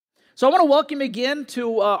So I want to welcome you again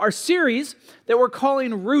to our series that we're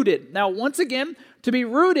calling Rooted. Now, once again, to be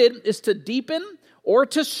rooted is to deepen or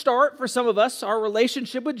to start, for some of us, our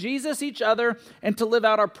relationship with Jesus, each other, and to live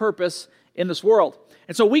out our purpose in this world.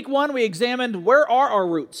 And so week one, we examined where are our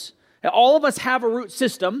roots. All of us have a root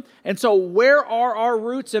system, and so where are our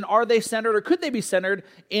roots, and are they centered, or could they be centered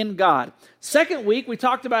in God? Second week, we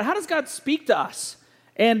talked about how does God speak to us?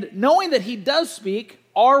 And knowing that He does speak,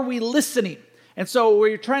 are we listening? And so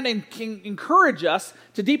we're trying to encourage us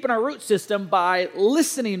to deepen our root system by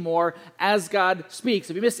listening more as God speaks.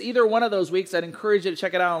 If you missed either one of those weeks, I'd encourage you to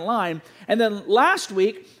check it out online. And then last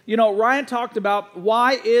week, Ryan talked about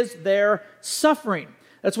why is there suffering?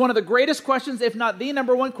 That's one of the greatest questions, if not the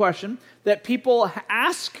number one question, that people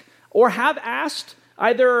ask or have asked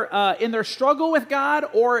either in their struggle with God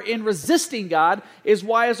or in resisting God is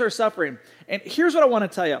why is there suffering? And here's what I want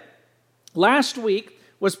to tell you. Last week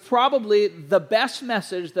was probably the best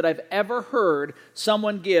message that I've ever heard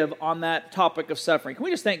someone give on that topic of suffering. Can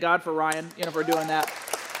we just thank God for Ryan, for doing that?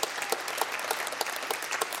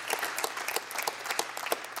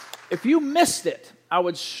 If you missed it, I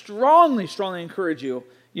would strongly encourage you,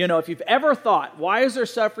 if you've ever thought, why is there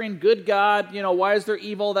suffering? Good God, why is there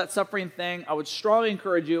evil, that suffering thing? I would strongly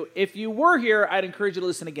encourage you. If you were here, I'd encourage you to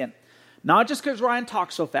listen again. Not just because Ryan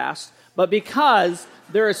talks so fast, but because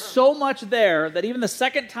there is so much there that even the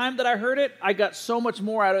second time that I heard it, I got so much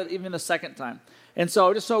more out of it even the second time. And so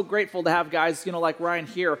I'm just so grateful to have guys, like Ryan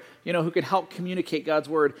here, who can help communicate God's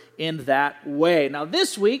word in that way. Now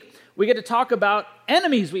this week, we get to talk about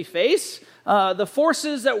enemies we face, the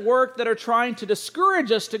forces at work that are trying to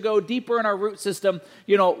discourage us to go deeper in our root system,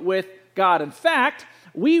 with God. In fact,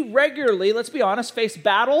 we regularly, let's be honest, face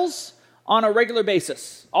battles on a regular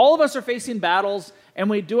basis. All of us are facing battles, and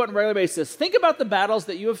we do it on a regular basis. Think about the battles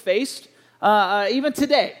that you have faced even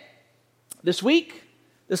today, this week,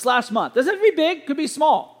 this last month. Doesn't have to be big, could be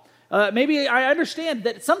small. Maybe I understand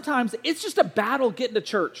that sometimes it's just a battle getting to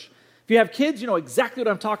church. If you have kids, you know exactly what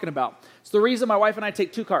I'm talking about. It's the reason my wife and I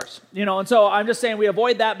take two cars, and so I'm just saying we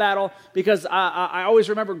avoid that battle because I always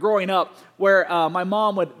remember growing up where my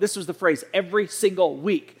mom would, this was the phrase, every single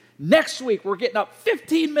week. Next week, we're getting up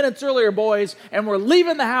 15 minutes earlier, boys, and we're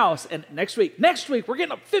leaving the house. And next week, we're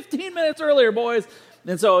getting up 15 minutes earlier, boys.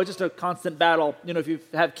 And so it's just a constant battle, if you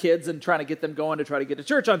have kids and trying to get them going to try to get to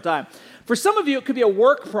church on time. For some of you, it could be a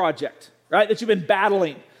work project, right, that you've been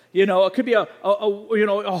battling. It could be a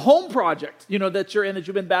home project, that you're in, that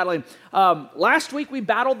you've been battling. Last week, we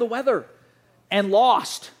battled the weather and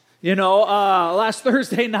lost. Last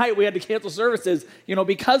Thursday night we had to cancel services,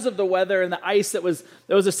 because of the weather and the ice. There was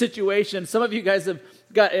a situation. Some of you guys have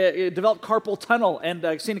developed carpal tunnel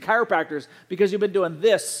and seen chiropractors because you've been doing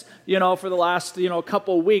this, for the last,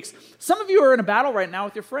 couple weeks. Some of you are in a battle right now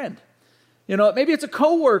with your friend. Maybe it's a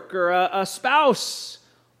coworker, a spouse,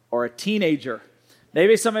 or a teenager.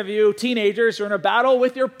 Maybe some of you teenagers are in a battle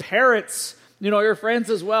with your parents, your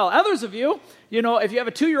friends as well. Others of you, if you have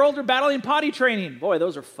a 2-year-old, you're battling potty training. Boy,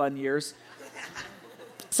 those are fun years.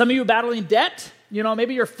 Some of you are battling debt,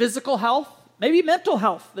 maybe your physical health, maybe mental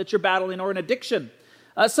health that you're battling, or an addiction.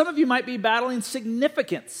 Some of you might be battling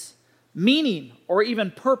significance, meaning, or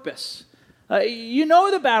even purpose. You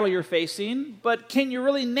know the battle you're facing, but can you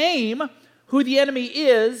really name who the enemy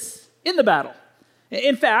is in the battle?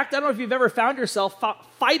 In fact, I don't know if you've ever found yourself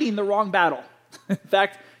fighting the wrong battle. In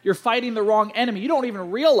fact, you're fighting the wrong enemy. You don't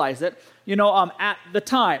even realize it, at the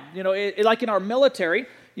time. Like in our military,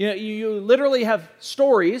 you literally have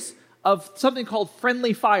stories of something called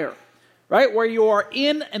friendly fire, right? Where you are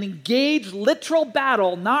in an engaged, literal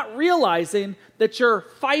battle, not realizing that you're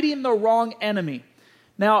fighting the wrong enemy.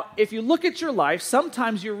 Now, if you look at your life,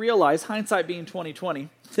 sometimes you realize, hindsight being 2020,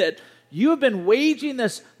 that you have been waging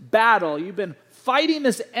this battle, you've been fighting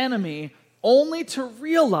this enemy, only to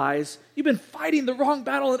realize you've been fighting the wrong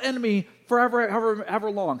battle and enemy forever, however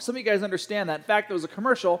long. Some of you guys understand that. In fact, there was a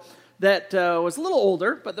commercial that was a little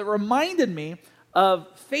older, but that reminded me of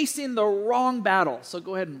facing the wrong battle. So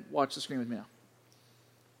go ahead and watch the screen with me now.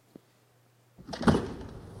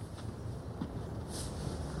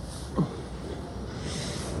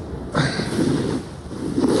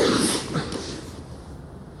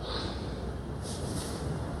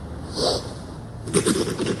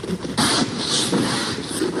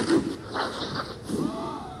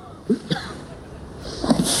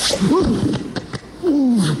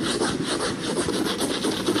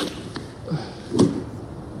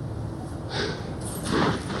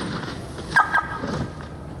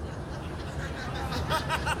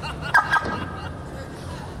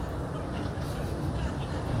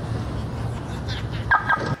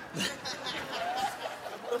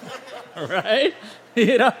 Right?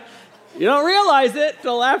 You don't realize it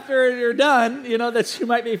till after you're done, that you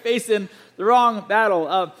might be facing the wrong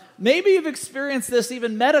battle. Maybe you've experienced this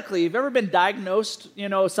even medically. You've ever been diagnosed,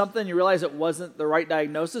 something, you realize it wasn't the right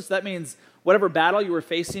diagnosis. That means whatever battle you were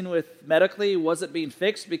facing with medically wasn't being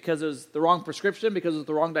fixed because it was the wrong prescription, because it was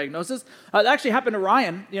the wrong diagnosis. That actually happened to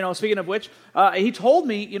Ryan, speaking of which. He told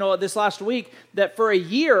me, this last week that for a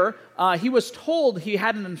year, he was told he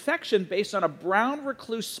had an infection based on a brown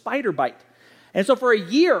recluse spider bite. And so for a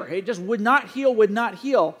year, it just would not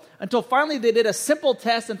heal, until finally they did a simple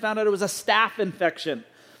test and found out it was a staph infection.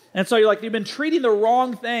 And so you've been treating the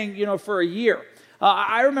wrong thing, for a year.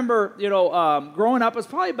 I remember, growing up, I was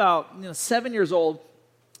probably about 7 years old.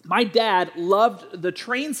 My dad loved the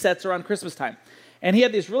train sets around Christmas time. And he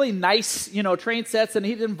had these really nice, train sets, and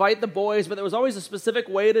he'd invite the boys, but there was always a specific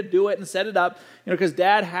way to do it and set it up, because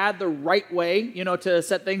Dad had the right way, to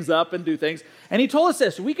set things up and do things. And he told us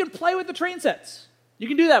this: we can play with the train sets. You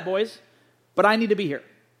can do that, boys, but I need to be here.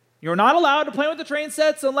 You're not allowed to play with the train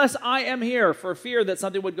sets unless I am here, for fear that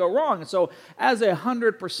something would go wrong. And so as a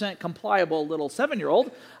 100% compliable little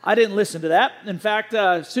 7-year-old, I didn't listen to that. In fact,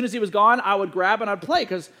 as soon as he was gone, I would grab and I'd play,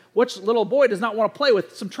 because which little boy does not want to play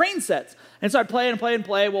with some train sets? And so I'd play and play and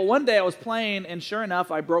play. Well, one day I was playing, and sure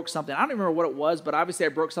enough, I broke something. I don't even remember what it was, but obviously I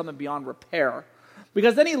broke something beyond repair.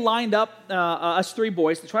 Because then he lined up us 3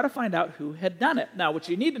 boys to try to find out who had done it. Now, what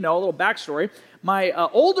you need to know, a little backstory, my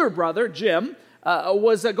older brother, Jim,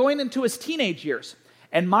 was going into his teenage years.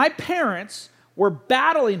 And my parents were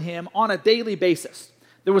battling him on a daily basis.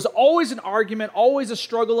 There was always an argument, always a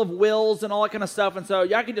struggle of wills and all that kind of stuff. And so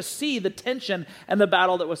I could just see the tension and the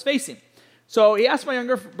battle that was facing. So he asked my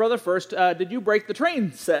younger brother first, did you break the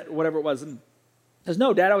train set, whatever it was? And he says,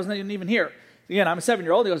 no, Dad, I wasn't even here. Again, I'm a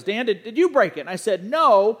 7-year-old. He goes, Dan, did you break it? And I said,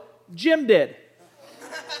 no, Jim did.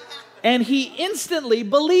 And he instantly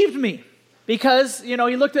believed me. Because, he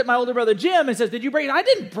looked at my older brother, Jim, and says, did you break it? I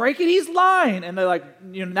didn't break it. He's lying. And they're like,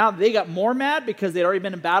 now they got more mad because they'd already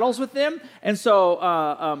been in battles with them. And so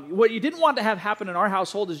what you didn't want to have happen in our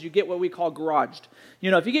household is you get what we call garaged.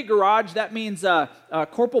 If you get garaged, that means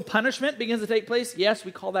corporal punishment begins to take place. Yes,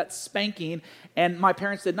 we call that spanking. And my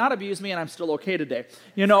parents did not abuse me, and I'm still okay today.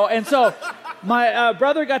 And so my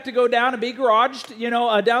brother got to go down and be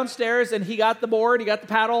garaged, downstairs, and he got the board, he got the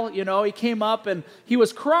paddle, he came up, and he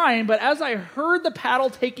was crying. But as I heard the paddle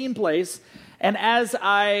taking place, and as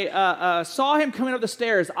I saw him coming up the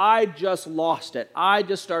stairs, I just lost it. I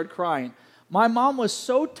just started crying. My mom was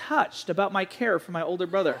so touched about my care for my older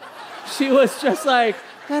brother. She was just like,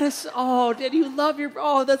 Dad, you love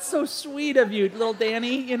that's so sweet of you, little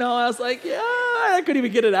Danny. I was like, yeah, I couldn't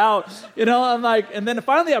even get it out. I'm like, and then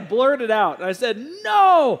finally I blurted out. And I said,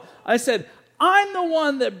 no. I said, I'm the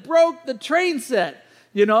one that broke the train set.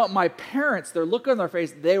 My parents, their look on their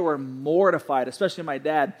face, they were mortified, especially my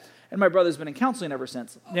dad. And my brother's been in counseling ever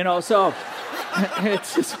since. So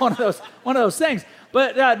it's just one of those things.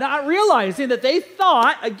 But not realizing that they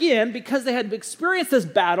thought, again, because they had experienced this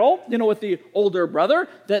battle, with the older brother,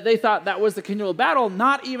 that they thought that was the continual battle,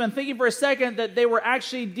 not even thinking for a second that they were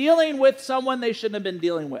actually dealing with someone they shouldn't have been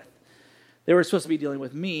dealing with. They were supposed to be dealing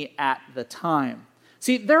with me at the time.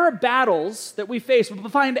 See, there are battles that we face, but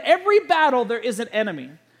behind every battle there is an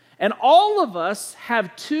enemy. And all of us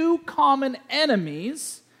have 2 common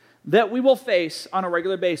enemies that we will face on a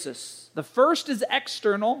regular basis. The first is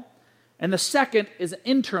external, and the second is an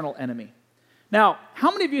internal enemy. Now,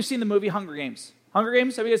 how many of you have seen the movie Hunger Games? Hunger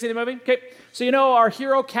Games, have you guys seen the movie? Okay, so our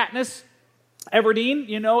hero Katniss Everdeen,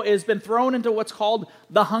 has been thrown into what's called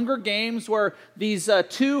the Hunger Games, where these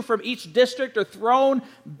 2 from each district are thrown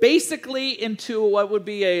basically into what would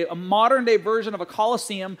be a modern-day version of a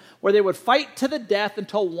Colosseum, where they would fight to the death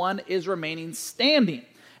until one is remaining standing.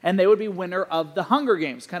 And they would be winner of the Hunger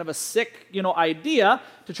Games. Kind of a sick, idea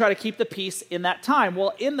to try to keep the peace in that time.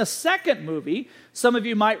 Well, in the second movie, some of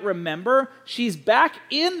you might remember, she's back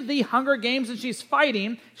in the Hunger Games and she's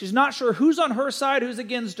fighting. She's not sure who's on her side, who's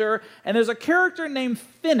against her. And there's a character named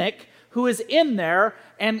Finnick who is in there.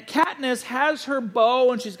 And Katniss has her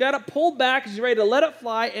bow and she's got it pulled back. She's ready to let it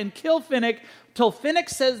fly and kill Finnick till Finnick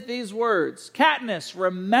says these words, Katniss,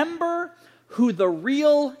 remember who the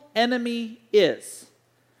real enemy is.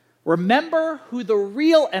 Remember who the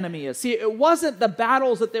real enemy is. See, it wasn't the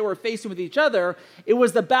battles that they were facing with each other. It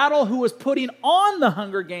was the battle who was putting on the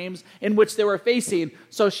Hunger Games in which they were facing.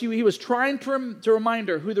 So he was trying to remind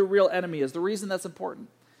her who the real enemy is. The reason that's important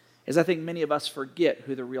is I think many of us forget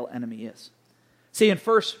who the real enemy is. See, in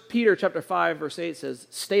 1 Peter chapter 5, verse 8 says,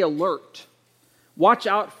 stay alert. Watch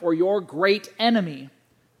out for your great enemy.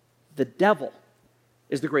 The devil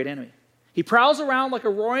is the great enemy. He prowls around like a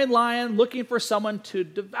roaring lion looking for someone to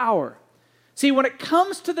devour. See, when it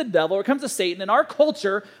comes to the devil, or it comes to Satan, in our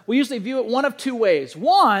culture, we usually view it one of two ways.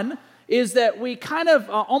 One is that we kind of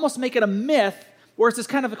almost make it a myth, where it's this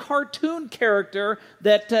kind of a cartoon character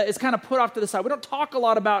that is kind of put off to the side. We don't talk a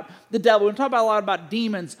lot about the devil. We don't talk a lot about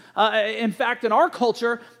demons. In fact, in our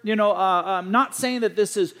culture, I'm not saying that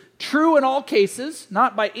this is true in all cases,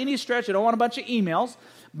 not by any stretch. I don't want a bunch of emails.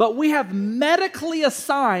 But we have medically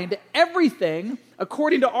assigned everything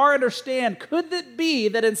according to our understand. Could it be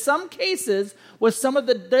that in some cases, with some of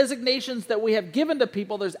the designations that we have given to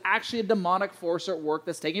people, there's actually a demonic force at work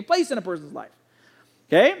that's taking place in a person's life?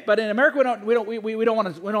 Okay, but in America we don't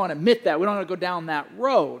want to admit that. We don't want to go down that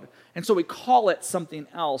road, and so we call it something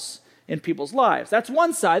else in people's lives. That's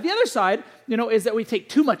one side. The other side, is that we take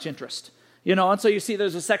too much interest. And so you see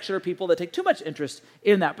there's a section of people that take too much interest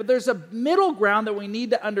in that. But there's a middle ground that we need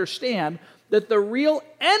to understand, that the real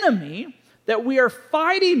enemy that we are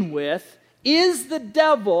fighting with is the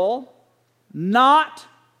devil, not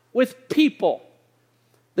with people.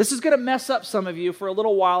 This is going to mess up some of you for a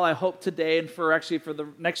little while, I hope, today, and for the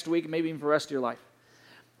next week, maybe even for the rest of your life.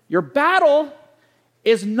 Your battle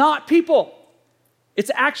is not people. It's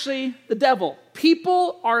actually the devil.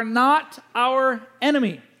 People are not our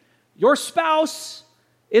enemy. Your spouse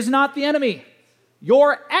is not the enemy.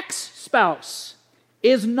 Your ex-spouse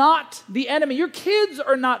is not the enemy. Your kids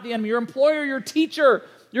are not the enemy. Your employer, your teacher,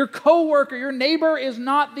 your coworker, your neighbor is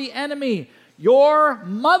not the enemy. Your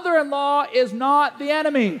mother-in-law is not the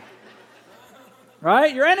enemy.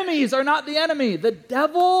 Right? Your enemies are not the enemy. The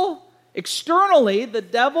devil, externally, the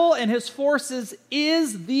devil and his forces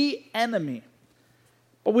is the enemy.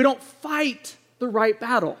 But we don't fight the right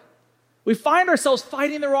battle. We find ourselves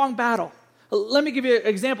fighting the wrong battle. Let me give you an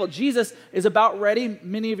example. Jesus is about ready,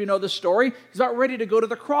 many of you know the story, he's about ready to go to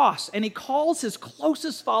the cross. And he calls his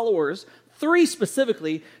closest followers, 3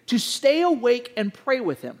 specifically, to stay awake and pray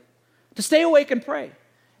with him. To stay awake and pray.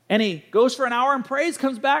 And he goes for an hour and prays,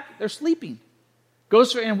 comes back, they're sleeping.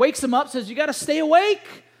 And wakes them up, says, you got to stay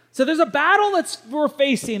awake. So there's a battle we're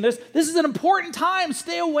facing. This is an important time,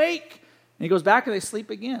 stay awake. And he goes back and they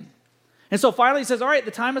sleep again. And so finally he says, all right, the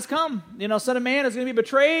time has come. Son of Man is going to be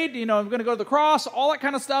betrayed. I'm going to go to the cross, all that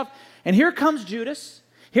kind of stuff. And here comes Judas.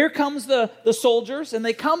 Here comes the soldiers, and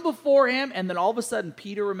they come before him. And then all of a sudden,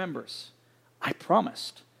 Peter remembers, I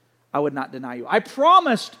promised I would not deny you. I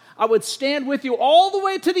promised I would stand with you all the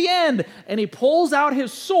way to the end. And he pulls out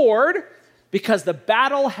his sword because the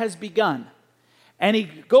battle has begun. And he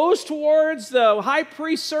goes towards the high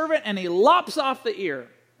priest's servant, and he lops off the ear.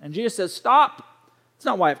 And Jesus says, stop. That's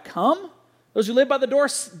not why I've come. Those who live by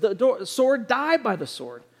the sword die by the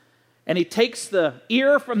sword. And he takes the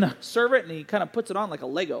ear from the servant and he kind of puts it on like a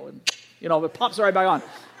Lego. And, it pops right back on.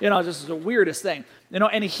 Just the weirdest thing.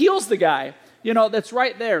 And he heals the guy, that's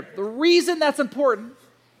right there. The reason that's important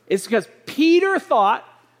is because Peter thought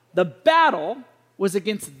the battle was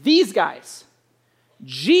against these guys.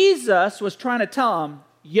 Jesus was trying to tell him,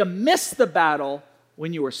 you missed the battle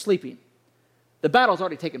when you were sleeping. The battle's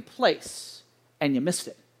already taken place and you missed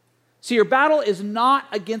it. See, your battle is not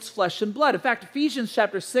against flesh and blood. In fact, Ephesians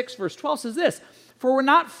chapter 6, verse 12 says this, for we're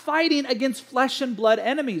not fighting against flesh and blood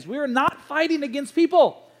enemies. We are not fighting against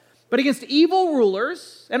people, but against evil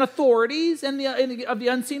rulers and authorities of the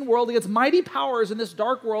unseen world, against mighty powers in this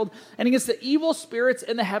dark world, and against the evil spirits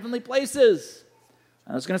in the heavenly places.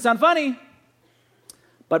 Now, it's going to sound funny,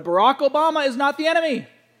 but Barack Obama is not the enemy.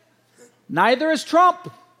 Neither is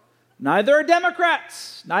Trump. Neither are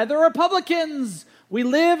Democrats. Neither are Republicans. We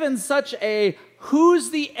live in such a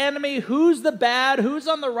who's the enemy, who's the bad, who's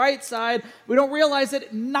on the right side. We don't realize that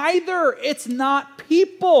it's not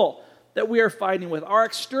people that we are fighting with. Our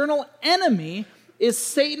external enemy is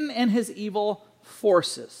Satan and his evil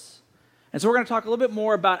forces. And so we're going to talk a little bit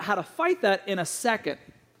more about how to fight that in a second.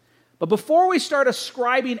 But before we start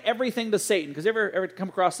ascribing everything to Satan, because ever come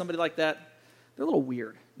across somebody like that? They're a little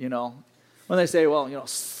weird, when they say, well,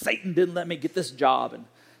 Satan didn't let me get this job, and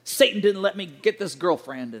Satan didn't let me get this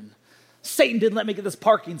girlfriend, and Satan didn't let me get this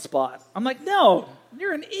parking spot. I'm like, no,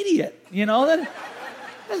 you're an idiot. That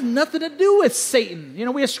has nothing to do with Satan.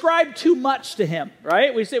 We ascribe too much to him,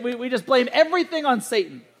 right? We say we just blame everything on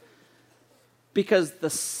Satan. Because the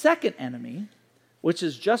second enemy, which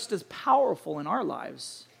is just as powerful in our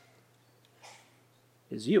lives,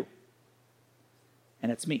 is you.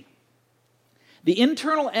 And it's me. The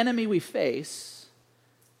internal enemy we face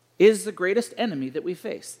is the greatest enemy that we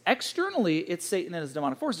face. Externally, it's Satan and his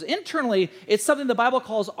demonic forces. Internally, it's something the Bible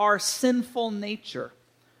calls our sinful nature.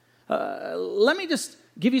 Let me just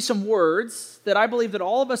give you some words that I believe that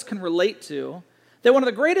all of us can relate to, that one of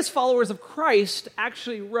the greatest followers of Christ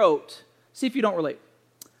actually wrote. See if you don't relate.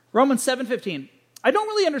 Romans 7:15. I don't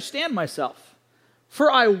really understand myself.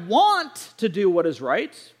 For I want to do what is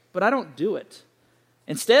right, but I don't do it.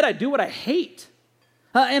 Instead, I do what I hate.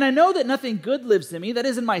 And I know that nothing good lives in me, that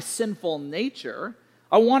is in my sinful nature.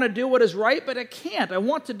 I want to do what is right, but I can't. I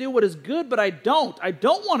want to do what is good, but I don't. I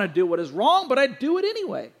don't want to do what is wrong, but I do it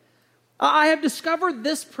anyway. I have discovered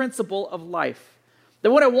this principle of life,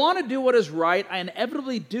 that when I want to do what is right, I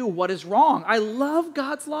inevitably do what is wrong. I love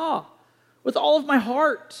God's law with all of my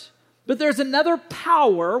heart, but there's another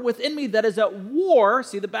power within me that is at war,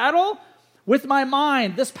 see the battle? With my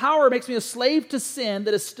mind. This power makes me a slave to sin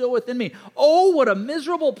that is still within me. Oh, what a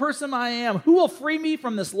miserable person I am. Who will free me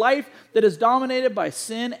from this life that is dominated by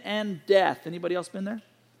sin and death? Anybody else been there?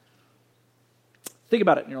 Think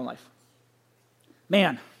about it in your own life.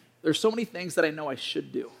 Man, there's so many things that I know I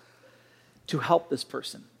should do to help this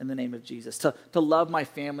person in the name of Jesus, to love my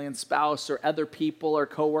family and spouse or other people or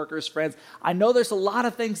coworkers, friends. I know there's a lot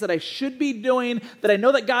of things that I should be doing that I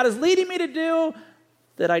know that God is leading me to do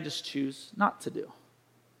that I just choose not to do.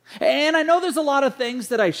 And I know there's a lot of things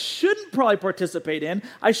that I shouldn't probably participate in,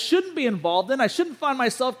 I shouldn't be involved in, I shouldn't find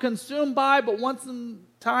myself consumed by, but once and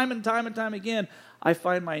time again, I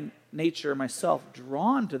find my nature, myself,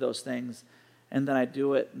 drawn to those things, and then I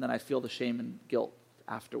do it, and then I feel the shame and guilt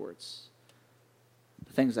afterwards.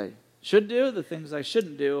 The things I should do, the things I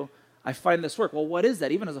shouldn't do, I find this work. Well, what is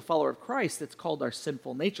that? Even as a follower of Christ, it's called our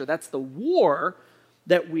sinful nature. That's the war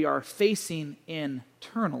that we are facing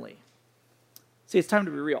internally. See, it's time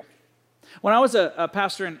to be real. When I was a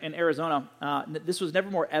pastor in Arizona, this was never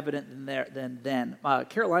more evident than then.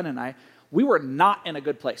 Carolina and I, we were not in a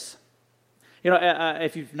good place. You know,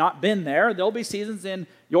 if you've not been there, there'll be seasons in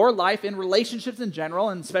your life, in relationships in general,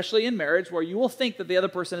 and especially in marriage, where you will think that the other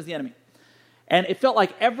person is the enemy. And it felt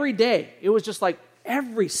like every day, it was just like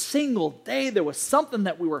every single day there was something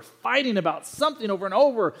that we were fighting about, something over and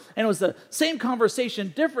over, and it was the same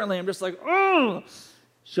conversation differently. I'm just like, oh,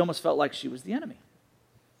 she almost felt like she was the enemy.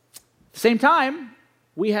 At the same time,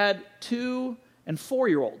 we had 2 and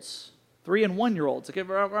 4-year-olds, 3 and 1-year-olds,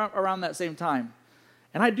 around that same time.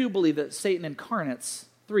 And I do believe that Satan incarnates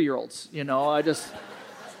 3-year-olds,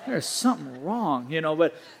 there's something wrong,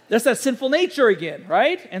 but that's that sinful nature again,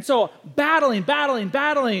 right? And so battling,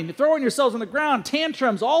 throwing yourselves on the ground,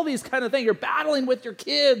 tantrums, all these kind of things. You're battling with your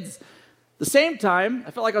kids. At the same time,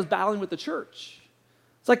 I felt like I was battling with the church.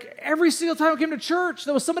 It's like every single time I came to church,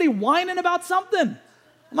 there was somebody whining about something.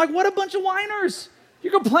 I'm like, what a bunch of whiners.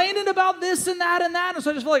 You're complaining about this and that and that. And so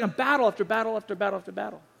I just felt like I'm battle after battle after battle after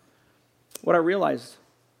battle. What I realized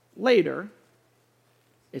later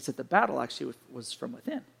is that the battle actually was from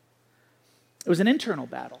within. It was an internal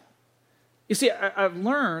battle. You see, I've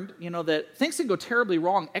learned, that things can go terribly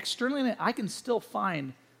wrong externally, and I can still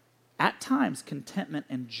find, at times, contentment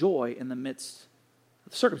and joy in the midst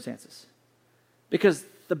of the circumstances. Because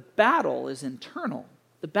the battle is internal.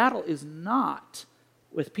 The battle is not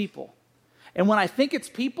with people. And when I think it's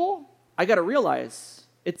people, I got to realize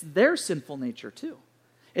it's their sinful nature too.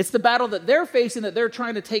 It's the battle that they're facing that they're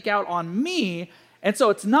trying to take out on me. And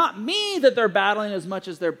so it's not me that they're battling as much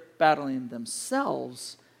as they're battling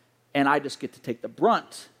themselves, and I just get to take the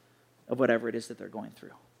brunt of whatever it is that they're going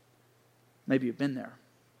through. Maybe you've been there.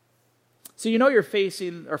 So you're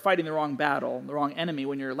facing or fighting the wrong battle, the wrong enemy,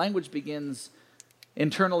 when your language begins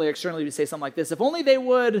internally, externally to say something like this: if only they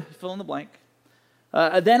would fill in the blank,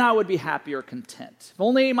 then I would be happy or content. If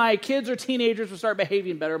only my kids or teenagers would start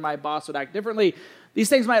behaving better, my boss would act differently. These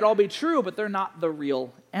things might all be true, but they're not the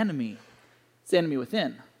real enemy. It's the enemy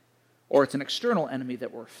within, or it's an external enemy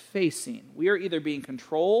that we're facing. We are either being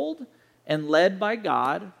controlled and led by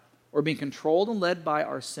God, or being controlled and led by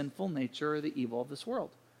our sinful nature or the evil of this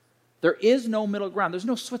world. There is no middle ground. There's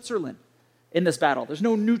no Switzerland in this battle. There's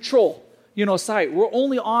no neutral, site. We're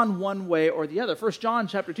only on one way or the other. 1 John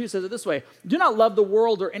chapter 2 says it this way: do not love the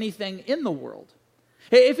world or anything in the world.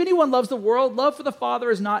 If anyone loves the world, love for the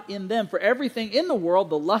Father is not in them. For everything in the world,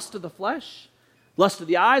 the lust of the flesh, lust of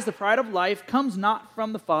the eyes, the pride of life, comes not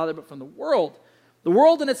from the Father, but from the world. The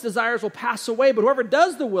world and its desires will pass away, but whoever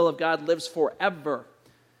does the will of God lives forever.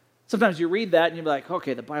 Sometimes you read that and you're like,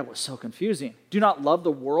 okay, the Bible is so confusing. Do not love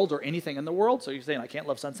the world or anything in the world. So you're saying I can't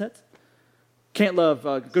love sunsets? Can't love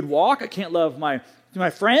a good walk? I can't love my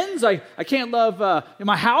friends? I can't love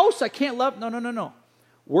my house? I can't love... No.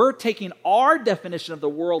 We're taking our definition of the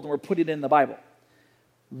world and we're putting it in the Bible.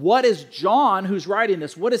 What is John, who's writing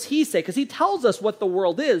this, what does he say? Because he tells us what the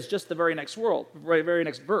world is, just the very next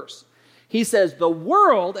verse. He says, the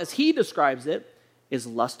world, as he describes it, is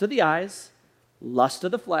lust of the eyes, lust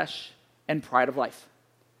of the flesh, and pride of life.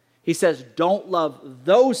 He says, don't love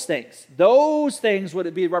those things. Those things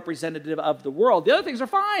would be representative of the world. The other things are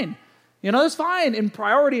fine. That's fine in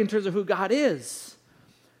priority in terms of who God is.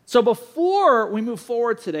 So before we move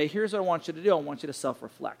forward today, here's what I want you to do. I want you to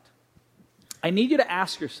self-reflect. I need you to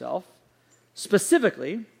ask yourself,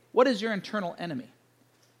 specifically, what is your internal enemy?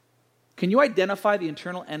 Can you identify the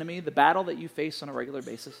internal enemy, the battle that you face on a regular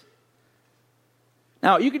basis?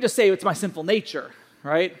 Now, you could just say it's my sinful nature,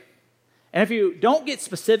 right? And if you don't get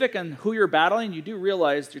specific on who you're battling, you do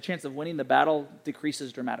realize your chance of winning the battle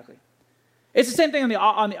decreases dramatically. It's the same thing on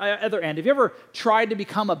the other end. Have you ever tried to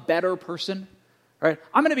become a better person? Right?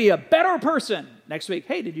 I'm going to be a better person. Next week,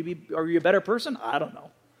 hey, are you a better person? I don't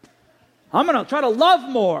know. I'm going to try to love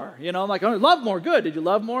more. I'm like, oh, love more. Good. Did you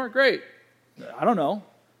love more? Great. I don't know.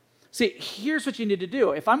 See, here's what you need to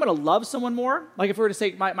do. If I'm going to love someone more, like if we were to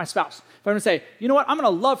say my spouse, if I'm going to say, you know what, I'm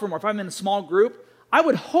going to love her more. If I'm in a small group, I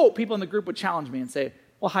would hope people in the group would challenge me and say,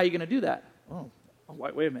 well, how are you going to do that? Oh,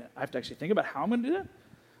 wait a minute. I have to actually think about how I'm going to do that?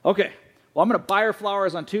 Okay. Well, I'm going to buy her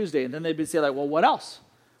flowers on Tuesday. And then they'd say like, well, what else?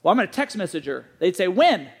 Well, I'm going to text message her. They'd say,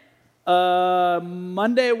 when?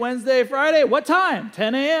 Monday, Wednesday, Friday. What time?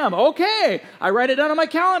 10 a.m. Okay. I write it down on my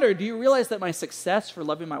calendar. Do you realize that my success for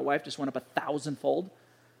loving my wife just went up 1,000-fold?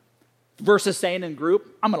 Versus saying in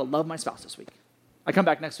group, I'm going to love my spouse this week. I come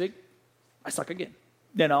back next week, I suck again.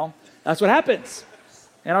 That's what happens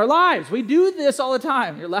in our lives. We do this all the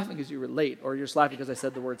time. You're laughing because you relate, or you're just laughing because I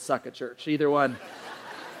said the word suck at church. Either one,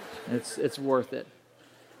 it's worth it.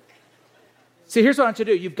 See, here's what I want you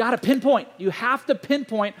to do. You've got to pinpoint. You have to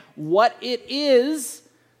pinpoint what it is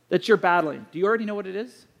that you're battling. Do you already know what it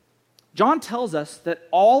is? John tells us that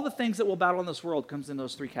all the things that we'll battle in this world comes in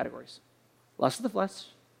those three categories. Lust of the flesh,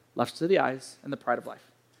 lust of the eyes, and the pride of life.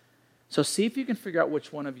 So see if you can figure out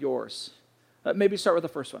which one of yours. Maybe start with the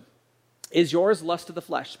first one. Is yours lust of the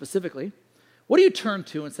flesh? Specifically, what do you turn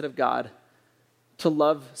to instead of God to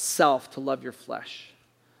love self, to love your flesh?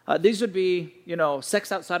 These would be,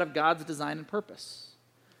 sex outside of God's design and purpose.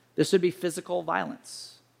 This would be physical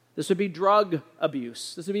violence. This would be drug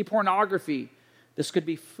abuse. This would be pornography. This could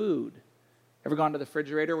be food. Ever gone to the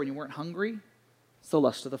refrigerator when you weren't hungry? It's the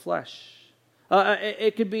lust of the flesh.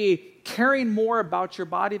 It could be caring more about your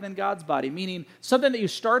body than God's body, meaning something that you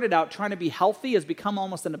started out trying to be healthy has become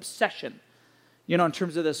almost an obsession, in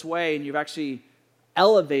terms of this way, and you've actually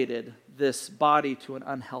elevated this body to an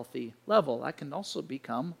unhealthy level. That can also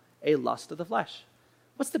become a lust of the flesh.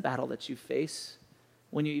 What's the battle that you face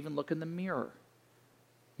when you even look in the mirror?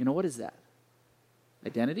 What is that?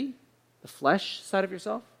 Identity? The flesh side of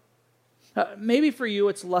yourself? Maybe for you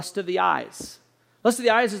it's lust of the eyes. Lust of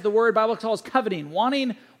the eyes is the word Bible calls coveting,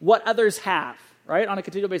 wanting what others have, right, on a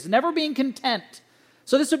continual basis, never being content.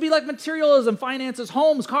 So this would be like materialism, finances,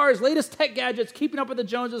 homes, cars, latest tech gadgets, keeping up with the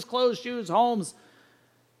Joneses, clothes, shoes, homes.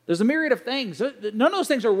 There's a myriad of things. None of those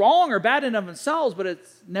things are wrong or bad in and of themselves, but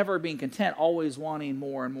it's never being content, always wanting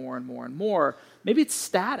more and more and more and more. Maybe it's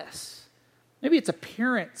status. Maybe it's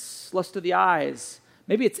appearance, lust of the eyes.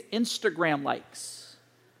 Maybe it's Instagram likes,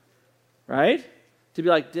 right? To be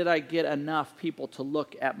like, did I get enough people to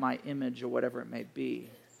look at my image or whatever it may be?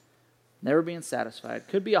 Never being satisfied.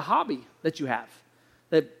 Could be a hobby that you have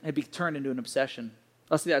that had be turned into an obsession.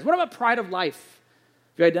 Lust of the eyes. What about pride of life?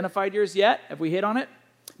 Have you identified yours yet? Have we hit on it?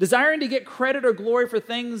 Desiring to get credit or glory for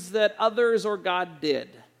things that others or God did.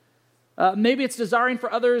 Maybe it's desiring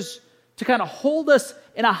for others to kind of hold us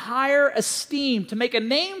in a higher esteem, to make a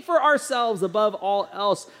name for ourselves above all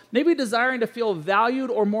else. Maybe desiring to feel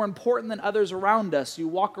valued or more important than others around us. You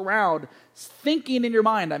walk around thinking in your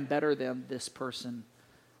mind, I'm better than this person.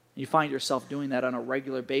 You find yourself doing that on a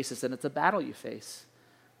regular basis, and it's a battle you face.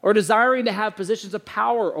 Or desiring to have positions of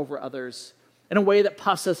power over others in a way that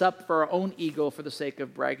puffs us up for our own ego for the sake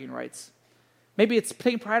of bragging rights. Maybe it's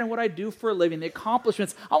taking pride in what I do for a living, the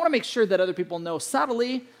accomplishments. I want to make sure that other people know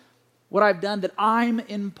subtly what I've done, that I'm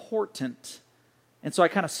important. And so I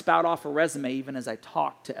kind of spout off a resume even as I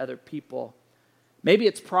talk to other people. Maybe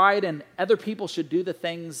it's pride in other people should do the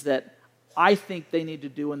things that I think they need to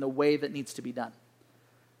do in the way that needs to be done.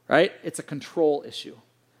 Right? It's a control issue.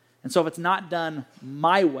 And so if it's not done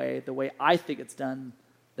my way, the way I think it's done,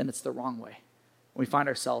 then it's the wrong way. We find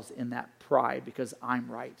ourselves in that pride because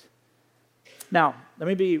I'm right. Now, let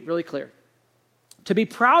me be really clear. To be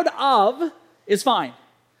proud of is fine.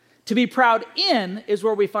 To be proud in is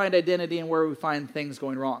where we find identity and where we find things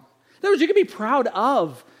going wrong. In other words, you can be proud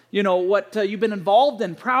of, what you've been involved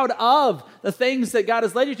in, proud of the things that God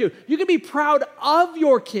has led you to. You can be proud of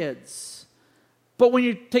your kids. But when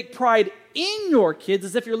you take pride in your kids,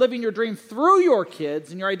 as if you're living your dream through your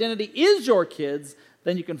kids and your identity is your kids,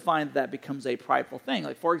 then you can find that becomes a prideful thing.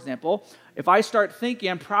 Like, for example, if I start thinking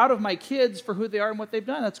I'm proud of my kids for who they are and what they've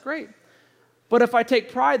done, that's great. But if I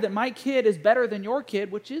take pride that my kid is better than your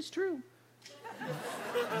kid, which is true,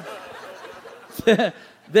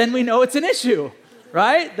 then we know it's an issue,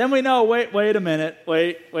 right? Then we know, wait a minute.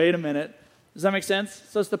 Does that make sense?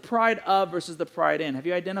 So it's the pride of versus the pride in. Have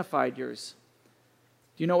you identified yours?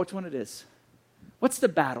 Do you know which one it is? What's the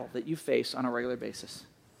battle that you face on a regular basis?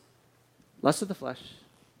 Lust of the flesh,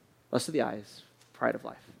 lust of the eyes, pride of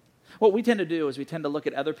life. What we tend to do is we tend to look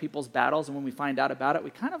at other people's battles, and when we find out about it, we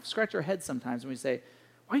kind of scratch our heads sometimes and we say,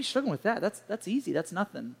 why are you struggling with that? That's easy. That's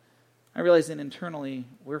nothing. I realize that internally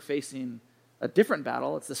we're facing a different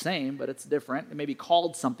battle. It's the same, but it's different. It may be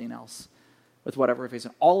called something else with whatever we're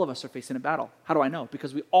facing. All of us are facing a battle. How do I know?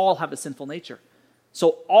 Because we all have a sinful nature.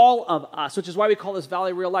 So all of us, which is why we call this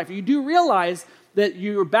valley real life. You do realize that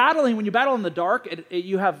you're battling, when you battle in the dark,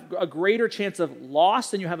 you have a greater chance of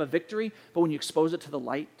loss than you have a victory. But when you expose it to the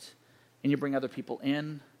light and you bring other people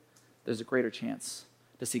in, there's a greater chance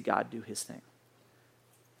to see God do his thing.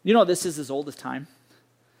 You know, this is as old as time.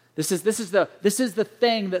 This is the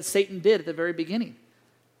thing that Satan did at the very beginning.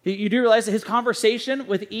 You do realize that his conversation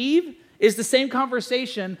with Eve is the same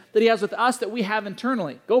conversation that he has with us that we have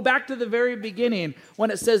internally. Go back to the very beginning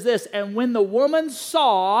when it says this, and when the woman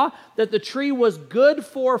saw that the tree was good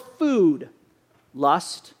for food,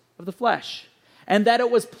 lust of the flesh, and that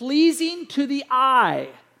it was pleasing to the eye,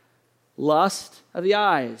 lust of the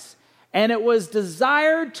eyes, and it was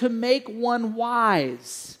desired to make one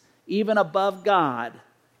wise, even above God,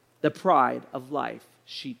 the pride of life.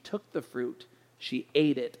 She took the fruit, she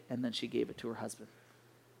ate it, and then she gave it to her husband.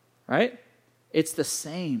 Right? It's the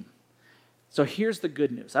same. So here's the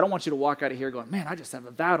good news. I don't want you to walk out of here going, man, I just have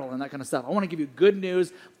a battle and that kind of stuff. I want to give you good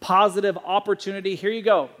news, positive opportunity. Here you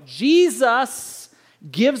go. Jesus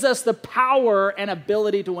gives us the power and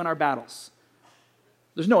ability to win our battles.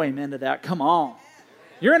 There's no amen to that. Come on.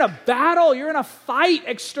 You're in a battle, you're in a fight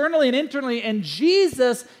externally and internally, and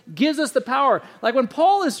Jesus gives us the power. Like when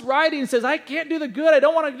Paul is writing and says, I can't do the good, I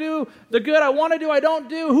don't want to do the good, I want to do, I don't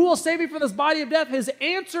do. Who will save me from this body of death? His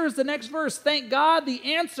answer is the next verse. Thank God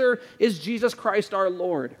the answer is Jesus Christ our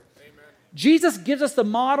Lord. Amen. Jesus gives us the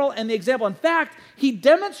model and the example. In fact, he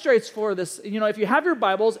demonstrates for this, if you have your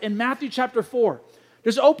Bibles, in Matthew chapter 4.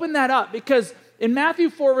 Just open that up, because in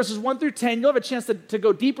Matthew 4, verses 1 through 10, you'll have a chance to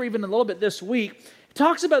go deeper even a little bit this week. It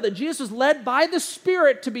talks about that Jesus was led by the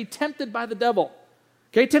Spirit to be tempted by the devil.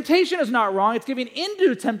 Okay, temptation is not wrong. It's giving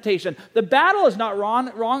into temptation. The battle is not wrong.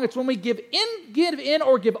 It's when we give in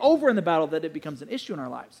or give over in the battle that it becomes an issue in our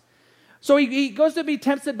lives. So he goes to be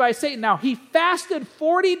tempted by Satan. Now, he fasted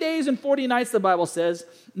 40 days and 40 nights, the Bible says.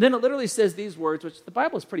 And then it literally says these words, which the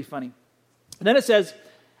Bible is pretty funny. And then it says,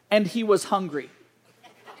 and he was hungry.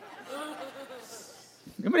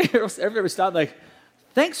 Everybody stop like,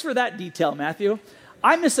 thanks for that detail, Matthew.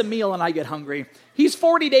 I miss a meal and I get hungry. He's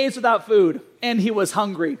 40 days without food and he was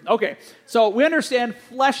hungry. Okay, so we understand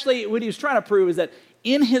fleshly, what he's trying to prove is that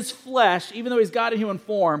in his flesh, even though he's God in human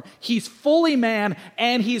form, he's fully man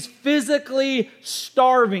and he's physically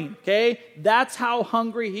starving, okay? That's how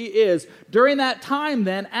hungry he is. During that time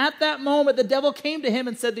then, at that moment, the devil came to him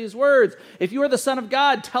and said these words, if you are the Son of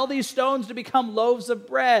God, tell these stones to become loaves of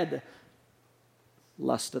bread.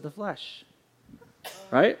 Lust of the flesh,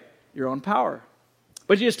 right? Your own power.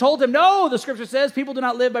 But Jesus told him, no, the scripture says, people do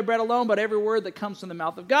not live by bread alone, but every word that comes from the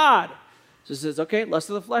mouth of God. So he says, okay, lust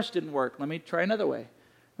of the flesh didn't work. Let me try another way. And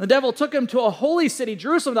the devil took him to a holy city,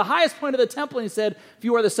 Jerusalem, the highest point of the temple, and he said, if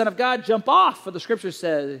you are the Son of God, jump off. For the scripture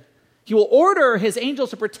says, he will order his angels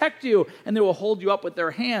to protect you, and they will hold you up with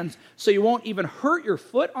their hands, so you won't even hurt your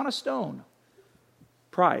foot on a stone.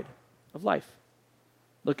 Pride of life.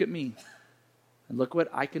 Look at me, and look what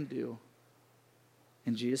I can do.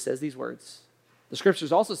 And Jesus says these words. The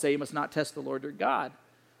scriptures also say you must not test the Lord your God.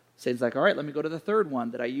 Satan's like, all right, let me go to the third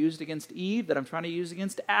one that I used against Eve, that I'm trying to use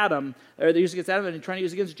against Adam, or they used against Adam and I'm trying to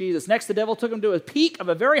use against Jesus. Next, the devil took him to a peak of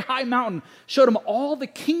a very high mountain, showed him all the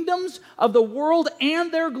kingdoms of the world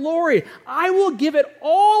and their glory. I will give it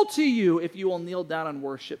all to you if you will kneel down and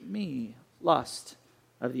worship me. Lust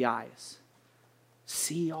of the eyes.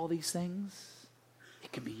 See all these things?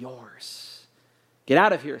 It can be yours. Get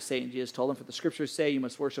out of here, Satan, Jesus told him, for the scriptures say you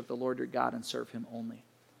must worship the Lord your God and serve him only.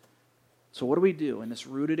 So what do we do in this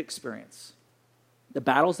rooted experience? The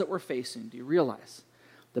battles that we're facing, do you realize?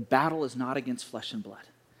 The battle is not against flesh and blood.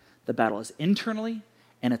 The battle is internally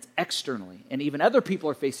and it's externally. And even other people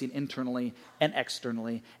are facing internally and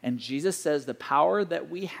externally. And Jesus says the power that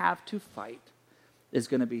we have to fight is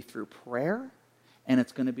going to be through prayer, and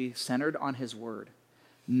it's going to be centered on his word,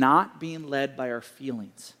 not being led by our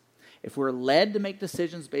feelings. If we're led to make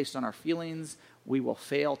decisions based on our feelings, we will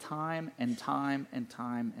fail time and time and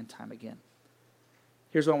time and time again.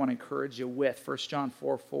 Here's what I want to encourage you with. 1 John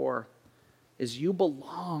 4:4 is you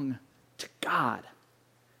belong to God.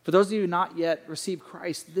 For those of you who not yet received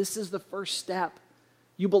Christ, this is the first step.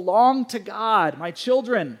 You belong to God, my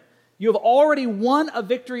children. You have already won a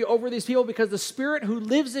victory over these people because the Spirit who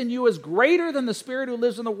lives in you is greater than the spirit who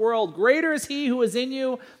lives in the world. Greater is he who is in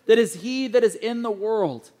you than is he that is in the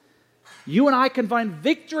world. You and I can find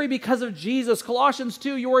victory because of Jesus. Colossians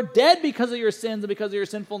 2, you are dead because of your sins and because of your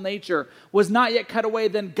sinful nature was not yet cut away.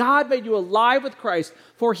 Then God made you alive with Christ,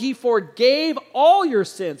 for he forgave all your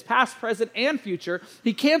sins, past, present, and future.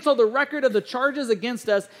 He canceled the record of the charges against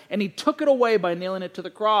us, and he took it away by nailing it to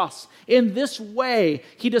the cross. In this way,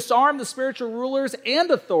 he disarmed the spiritual rulers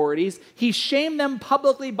and authorities. He shamed them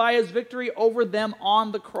publicly by his victory over them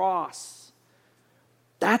on the cross.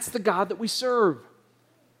 That's the God that we serve.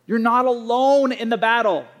 You're not alone in the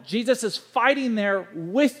battle. Jesus is fighting there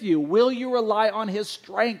with you. Will you rely on his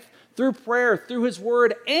strength through prayer, through his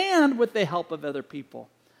word, and with the help of other people?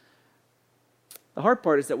 The hard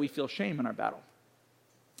part is that we feel shame in our battle.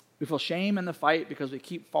 We feel shame in the fight because we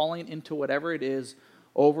keep falling into whatever it is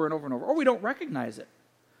over and over and over, or we don't recognize it.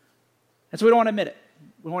 And so we don't want to admit it.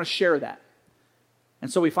 We don't want to share that.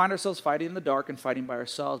 And so we find ourselves fighting in the dark and fighting by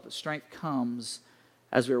ourselves, but strength comes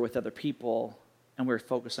as we're with other people and we're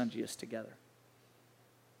focused on Jesus together.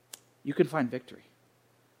 You can find victory.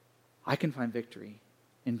 I can find victory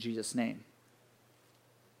in Jesus' name.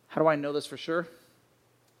 How do I know this for sure?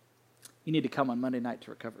 You need to come on Monday night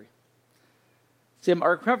to recovery. See,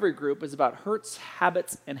 our recovery group is about hurts,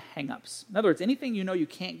 habits, and hang-ups. In other words, anything you know you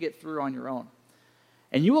can't get through on your own.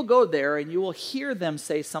 And you will go there and you will hear them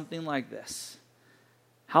say something like this.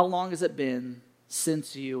 How long has it been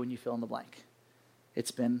since you, and you fill in the blank?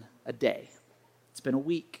 It's been a day. It's been a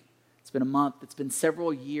week. It's been a month. It's been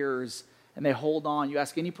several years. And they hold on. You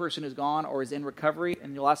ask any person who's gone or is in recovery,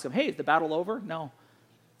 and you'll ask them, hey, is the battle over? No.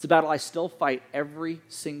 It's a battle I still fight every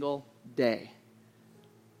single day.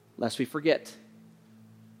 Lest we forget,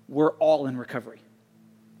 we're all in recovery.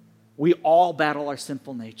 We all battle our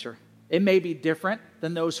sinful nature. It may be different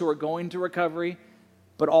than those who are going to recovery,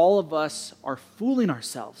 but all of us are fooling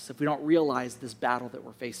ourselves if we don't realize this battle that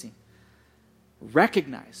we're facing.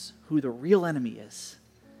 Recognize who the real enemy is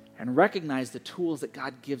and recognize the tools that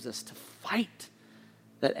God gives us to fight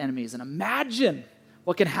that enemies. And imagine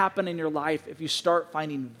what can happen in your life if you start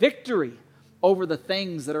finding victory over the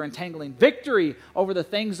things that are entangling, victory over the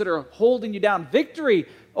things that are holding you down, victory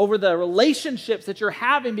over the relationships that you're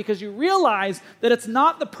having because you realize that it's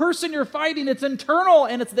not the person you're fighting, it's internal,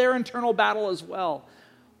 and it's their internal battle as well.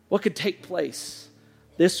 What could take place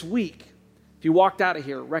this week if you walked out of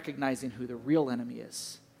here recognizing who the real enemy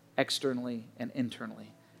is, externally and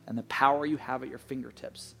internally, and the power you have at your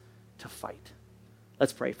fingertips to fight?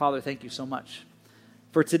 Let's pray. Father, thank you so much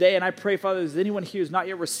for today. And I pray, Father, there's anyone here who's not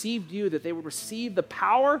yet received you, that they would receive the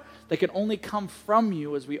power that can only come from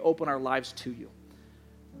you as we open our lives to you.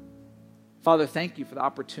 Father, thank you for the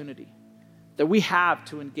opportunity that we have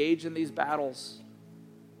to engage in these battles.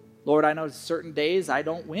 Lord, I know certain days I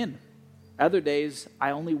don't win. Other days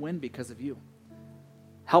I only win because of you.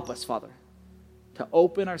 Help us, Father, to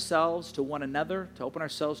open ourselves to one another, to open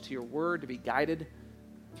ourselves to your word, to be guided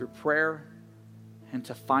through prayer, and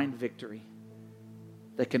to find victory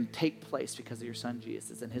that can take place because of your Son,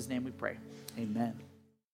 Jesus. In his name we pray. Amen.